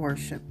praise and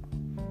worship.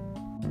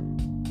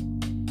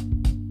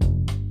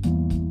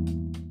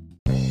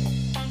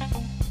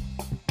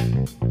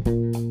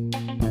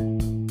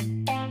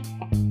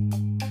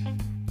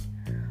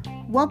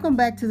 Welcome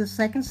back to the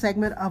second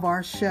segment of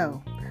our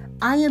show.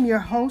 I am your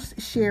host,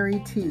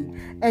 Sherry T.,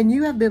 and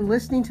you have been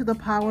listening to the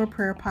Power of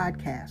Prayer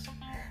podcast.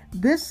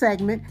 This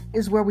segment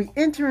is where we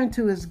enter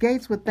into his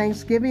gates with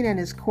thanksgiving and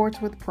his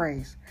courts with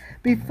praise.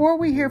 Before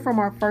we hear from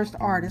our first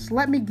artist,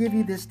 let me give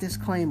you this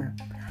disclaimer.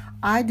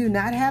 I do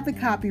not have the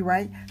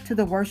copyright to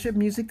the worship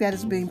music that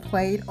is being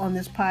played on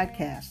this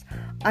podcast.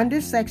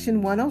 Under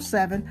Section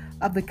 107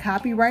 of the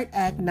Copyright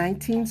Act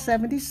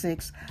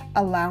 1976,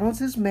 allowance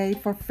is made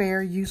for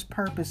fair use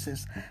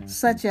purposes,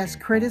 such as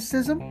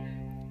criticism,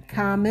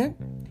 comment,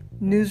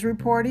 news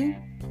reporting,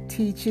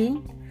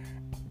 teaching,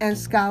 and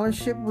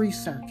scholarship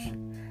research.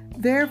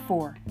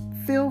 Therefore,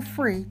 feel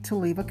free to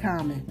leave a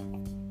comment.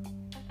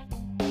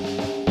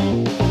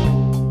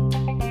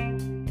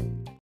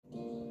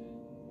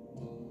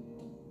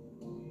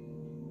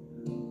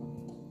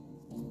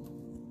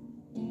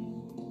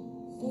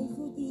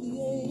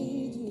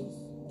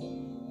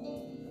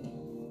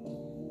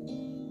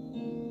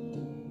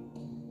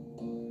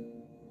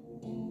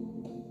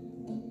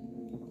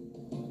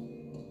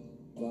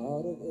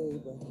 God of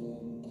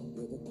Abraham,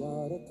 you're the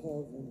God of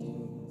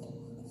covenants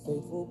and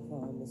faithful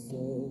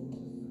promises.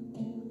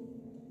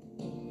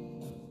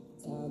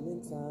 Time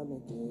and time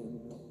again,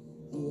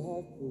 you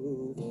have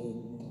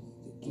proven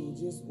you do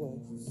just what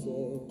you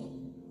said.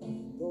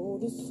 Though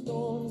the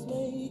storms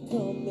may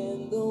come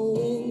and the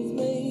winds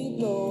may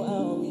blow,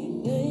 I'll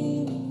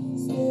remain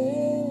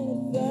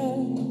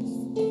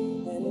steadfast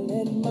and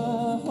let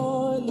my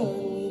heart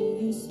learn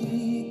when you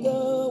speak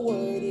a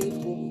word, it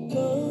will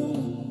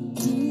come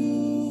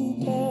to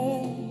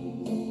pass.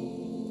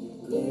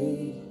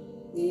 Great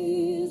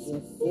is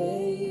your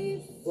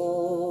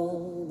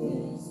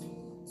faithfulness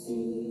to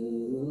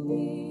me.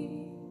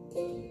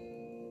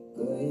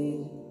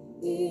 Great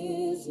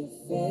is your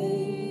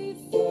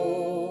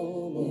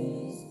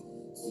faithfulness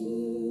to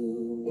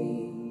me.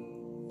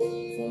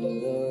 From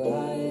the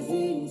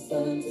rising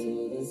sun to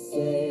the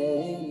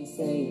setting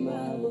same, I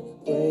will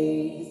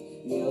praise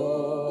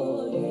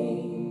your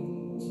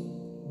name.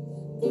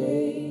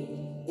 Great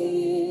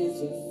is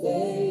your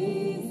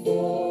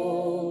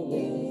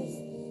faithfulness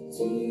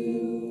to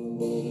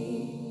me.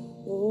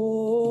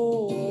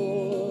 Oh,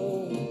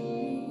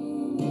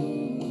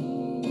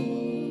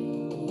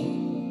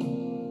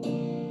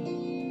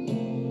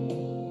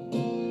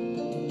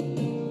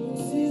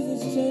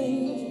 seasons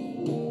change,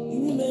 you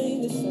remain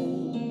the same.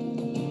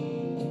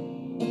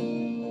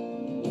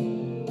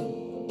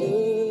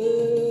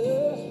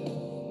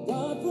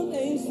 God from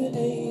age to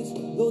age,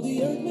 though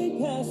the earth may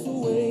pass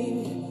away,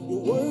 your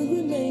word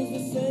remains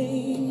the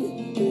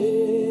same.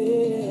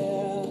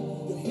 Yeah,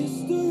 your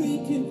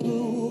history can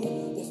prove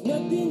there's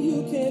nothing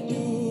you can't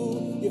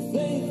do. You're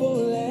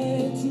faithful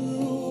and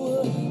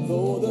true.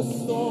 Though the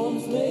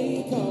storms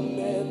may come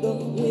and the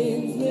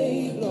winds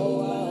may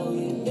blow, I'll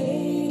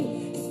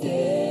remain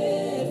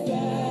steadfast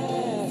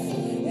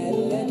and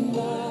let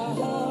my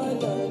heart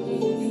learn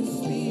when you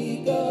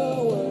speak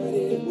a word,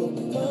 it will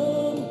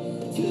come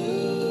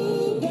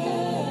to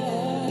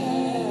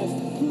pass.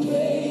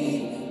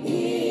 Great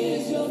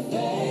is your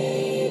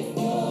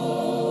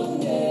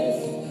faithfulness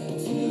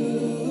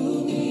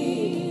to me.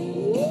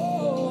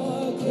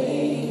 Oh,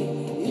 great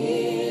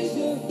is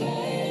your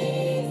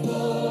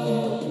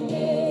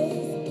faithfulness.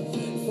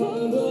 From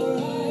the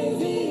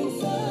rising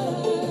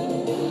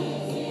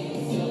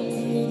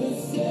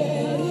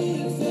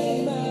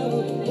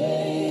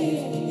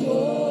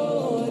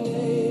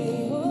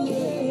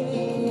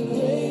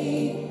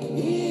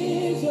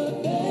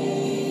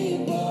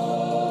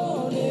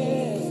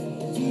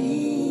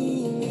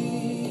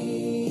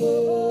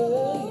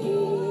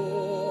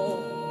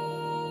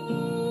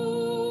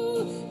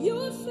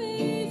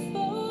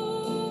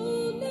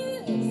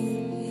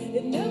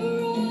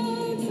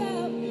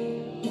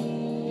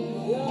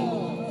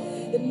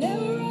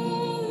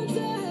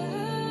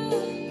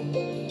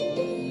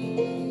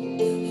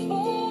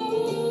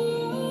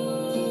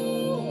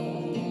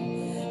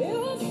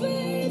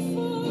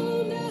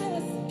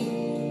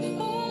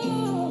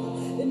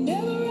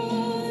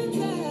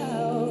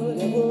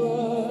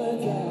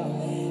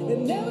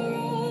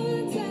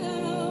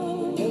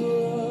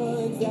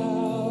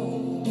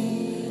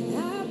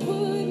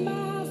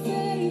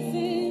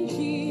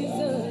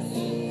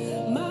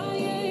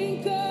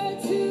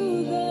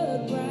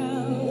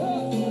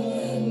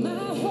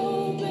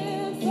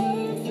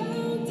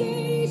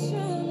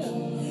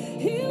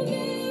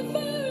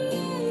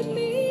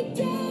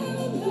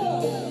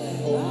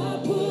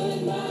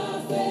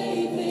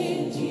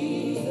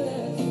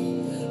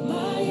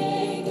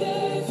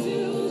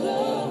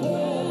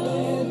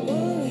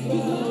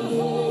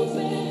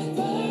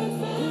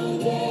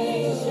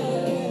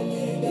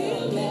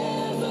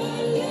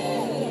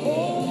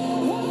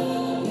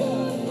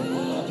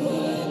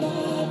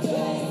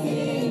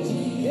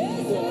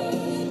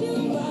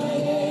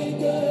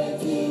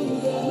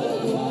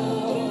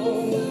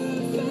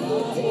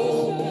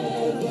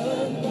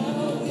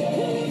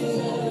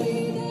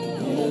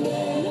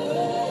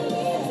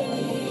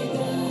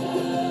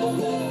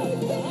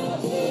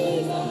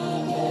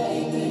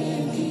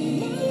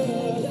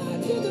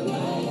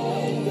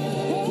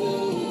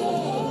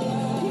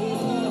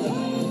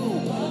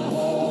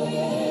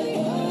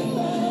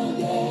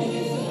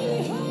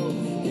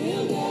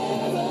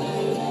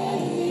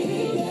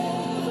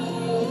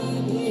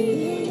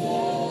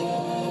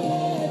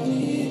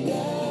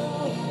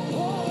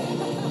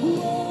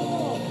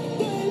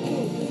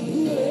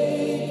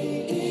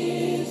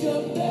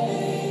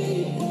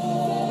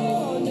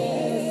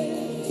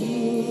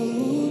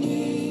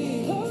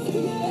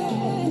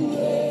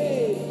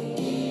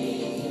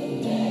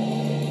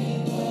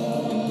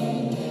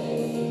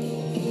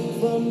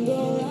From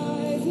the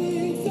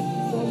rising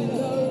sun,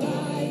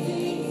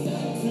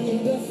 to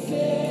the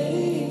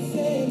setting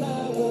sun,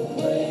 I will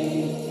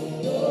praise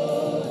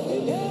your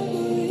in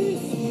every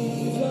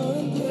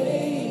season.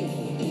 Great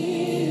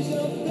is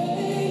your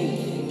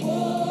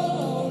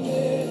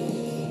faithfulness.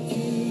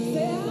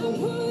 Say,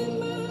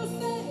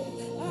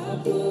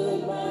 I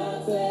put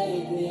my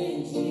faith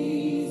in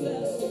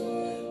Jesus,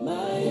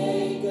 my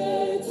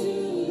anchor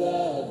to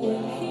the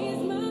ground.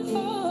 He's my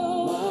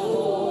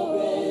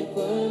hope and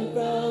firm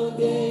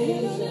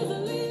foundation. He'll never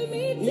let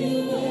me down.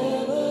 He'll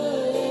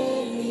never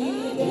let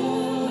me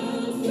down.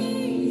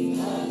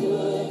 I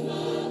put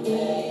my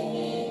faith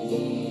in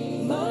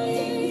Jesus, my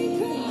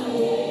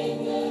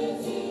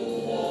anchor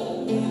to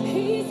the ground.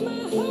 He's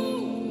my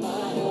hope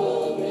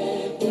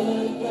and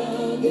firm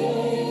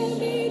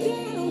foundation.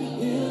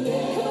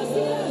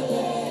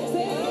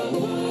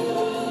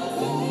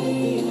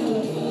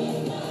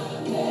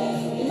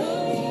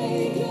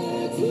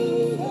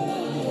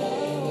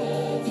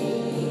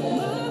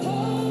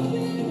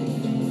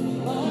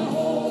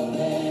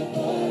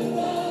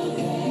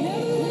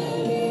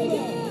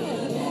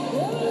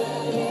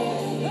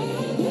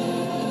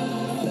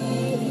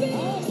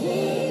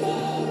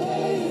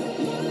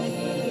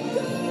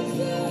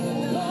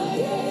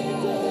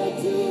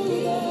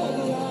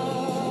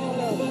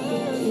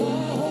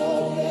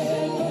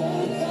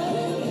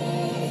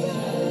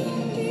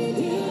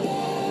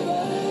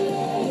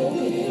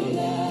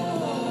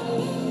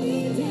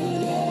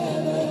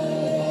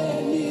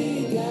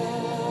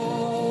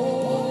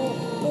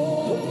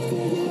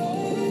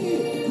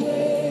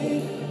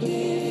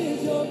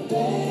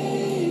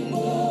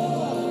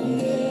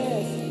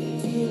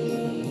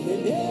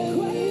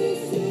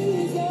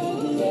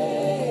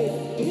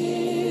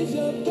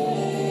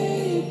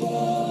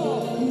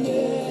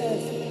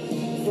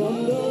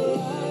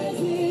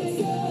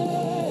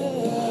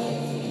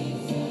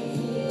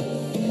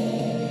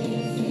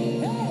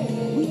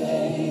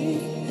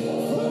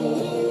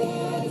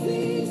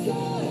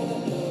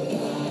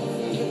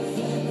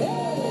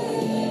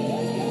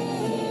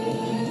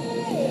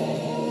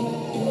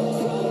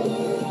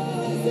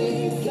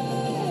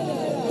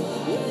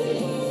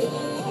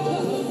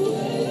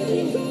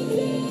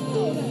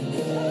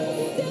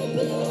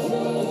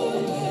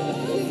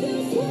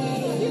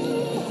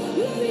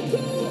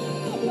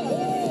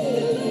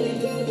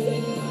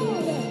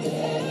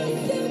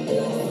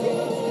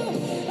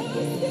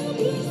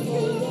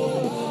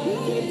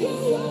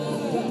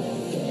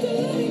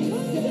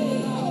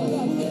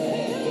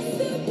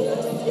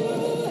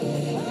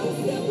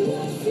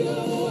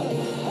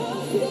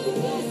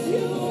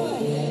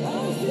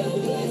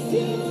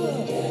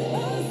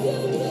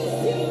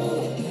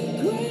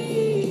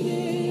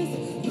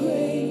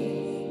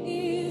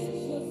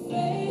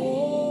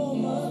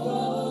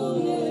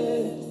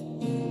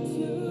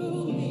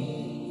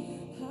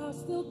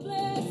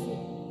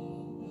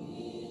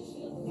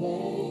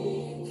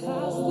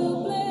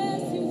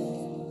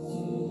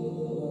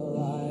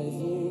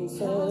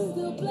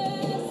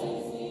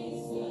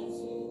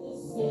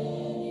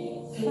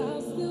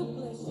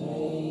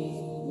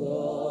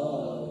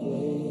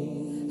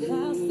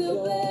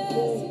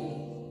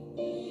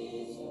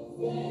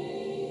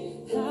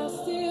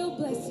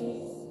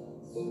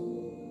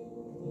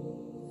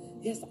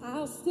 Yes,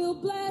 I'll still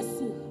bless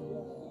you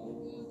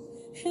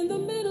in the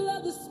middle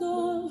of the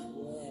storm,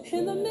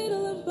 in the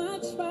middle of my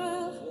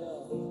trial.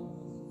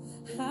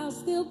 I'll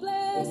still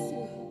bless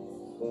you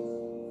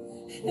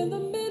in the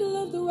middle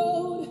of the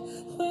road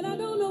when I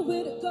don't know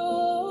where to go.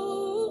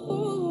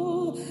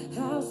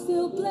 I'll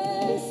still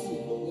bless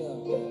you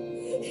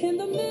in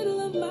the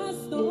middle of my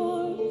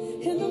storm,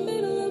 in the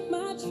middle of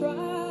my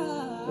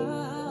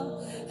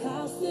trial.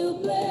 I'll still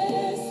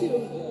bless you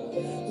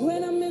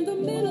when I'm in the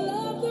middle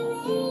of the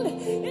road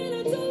and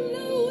I don't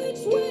know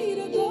which way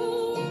to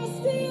go.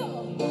 I'll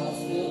still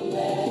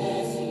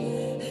bless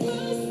you.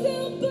 I'll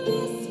still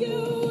bless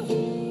you.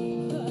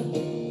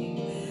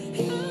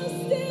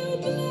 I'll still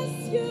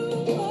bless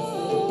you.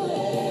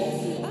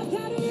 Oh, I've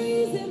got a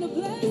reason to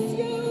bless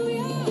you.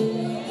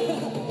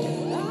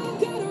 Yeah,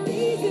 I've got a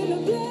reason to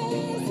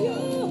bless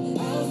you.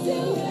 I'll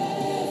still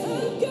bless.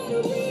 I've got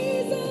a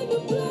reason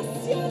to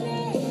bless your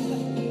name.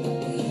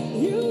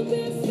 You've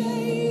been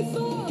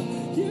faithful.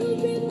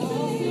 You've been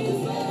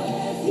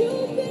faithful.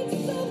 You've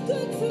been so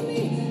good to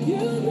me.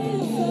 You've been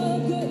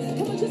so good.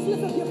 Come on, just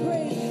lift up your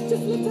praise.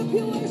 Just lift up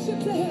your worship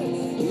to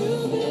Him.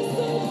 You've been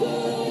so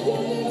good.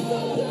 You've been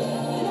so good.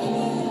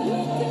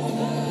 You've been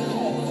so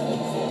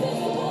good. This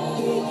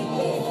morning,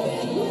 be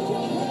filled with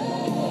your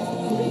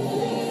praise. Be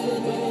filled with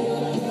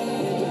your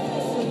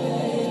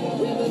praise.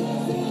 We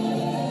bless you.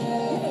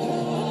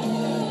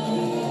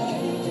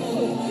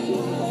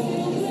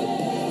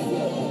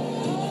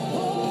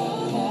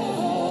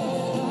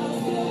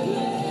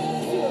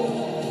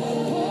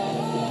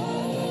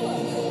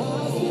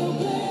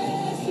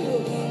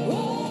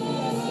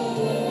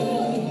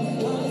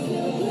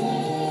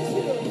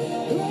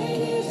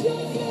 Great is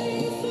your faith.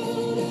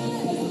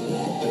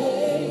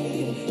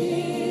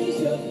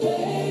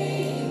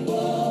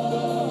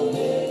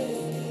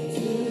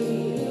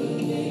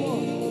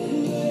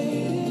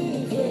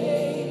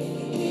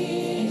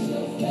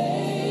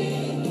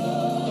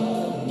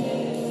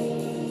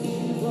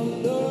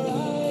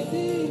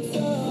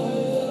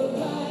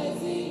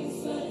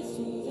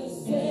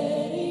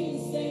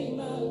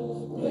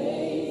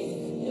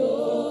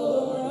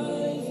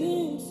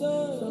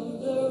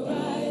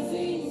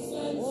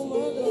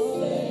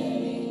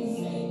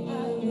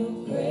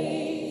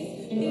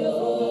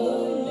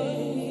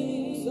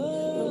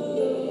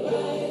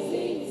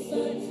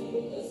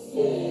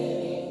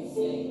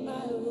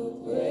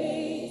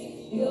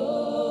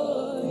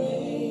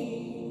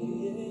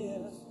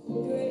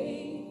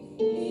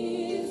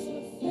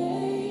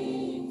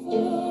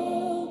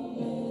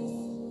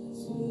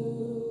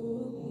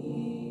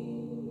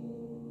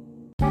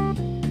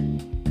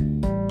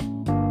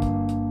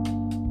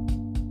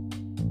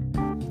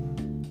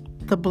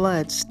 The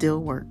blood still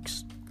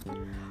works.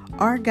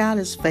 Our God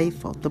is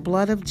faithful. The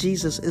blood of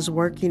Jesus is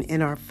working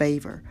in our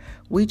favor.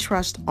 We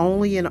trust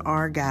only in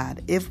our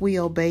God. If we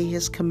obey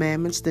his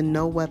commandments, then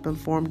no weapon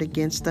formed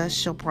against us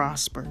shall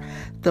prosper.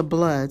 The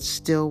blood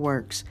still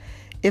works.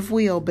 If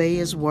we obey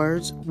his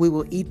words, we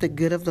will eat the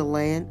good of the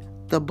land.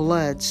 The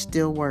blood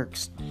still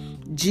works.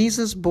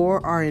 Jesus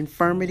bore our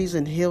infirmities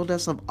and healed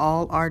us of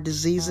all our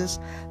diseases.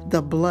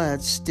 The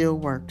blood still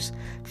works.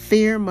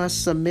 Fear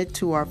must submit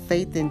to our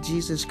faith in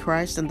Jesus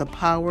Christ and the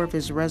power of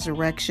his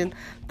resurrection.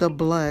 The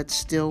blood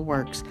still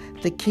works.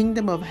 The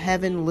kingdom of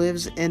heaven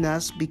lives in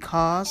us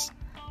because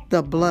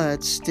the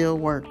blood still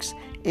works.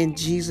 In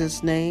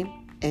Jesus' name,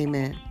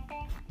 amen.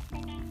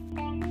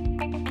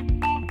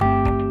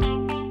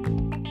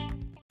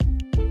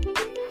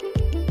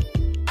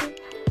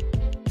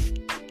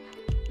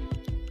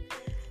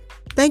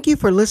 Thank you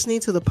for listening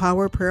to the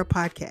Power of Prayer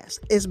podcast.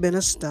 It's been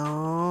a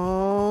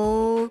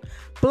stone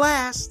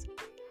blast.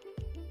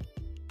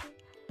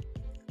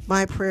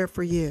 My prayer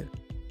for you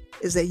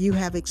is that you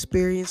have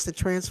experienced the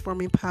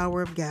transforming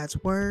power of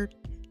God's word,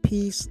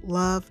 peace,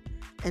 love,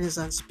 and his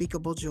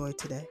unspeakable joy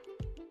today.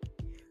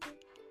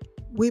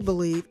 We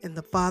believe in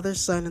the Father,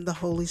 Son, and the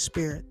Holy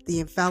Spirit, the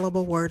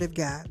infallible word of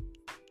God,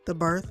 the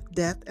birth,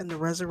 death, and the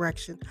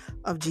resurrection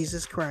of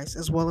Jesus Christ,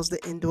 as well as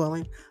the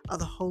indwelling of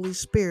the Holy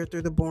Spirit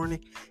through the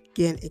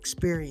born-again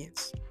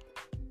experience.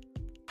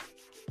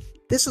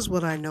 This is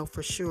what I know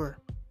for sure.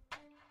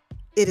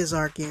 It is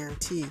our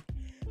guarantee.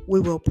 We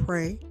will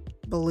pray,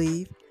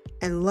 believe,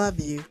 and love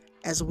you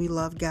as we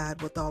love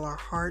God with all our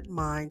heart,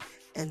 mind,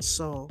 and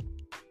soul.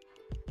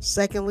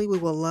 Secondly, we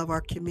will love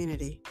our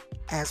community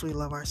as we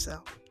love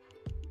ourselves.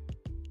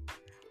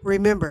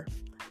 Remember,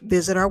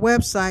 visit our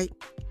website,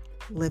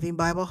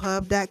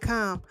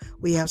 livingbiblehub.com.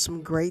 We have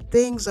some great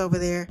things over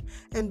there,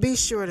 and be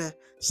sure to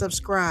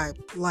subscribe,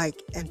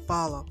 like, and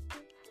follow.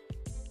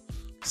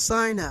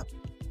 Sign up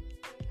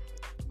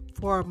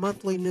for our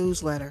monthly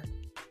newsletter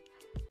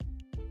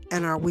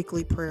and our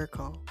weekly prayer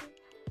call.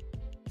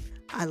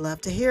 I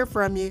love to hear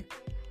from you.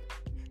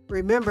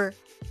 Remember,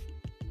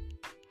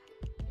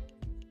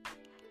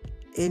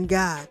 in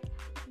God,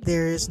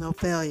 there is no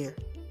failure.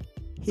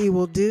 He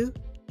will do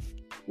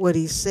what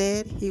he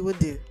said he would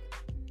do.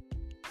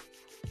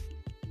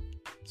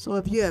 So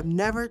if you have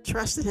never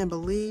trusted and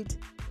believed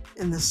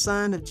in the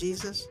Son of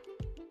Jesus,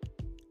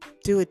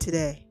 do it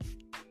today.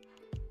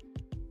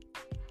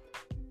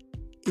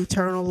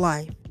 Eternal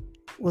life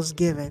was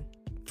given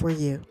for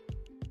you.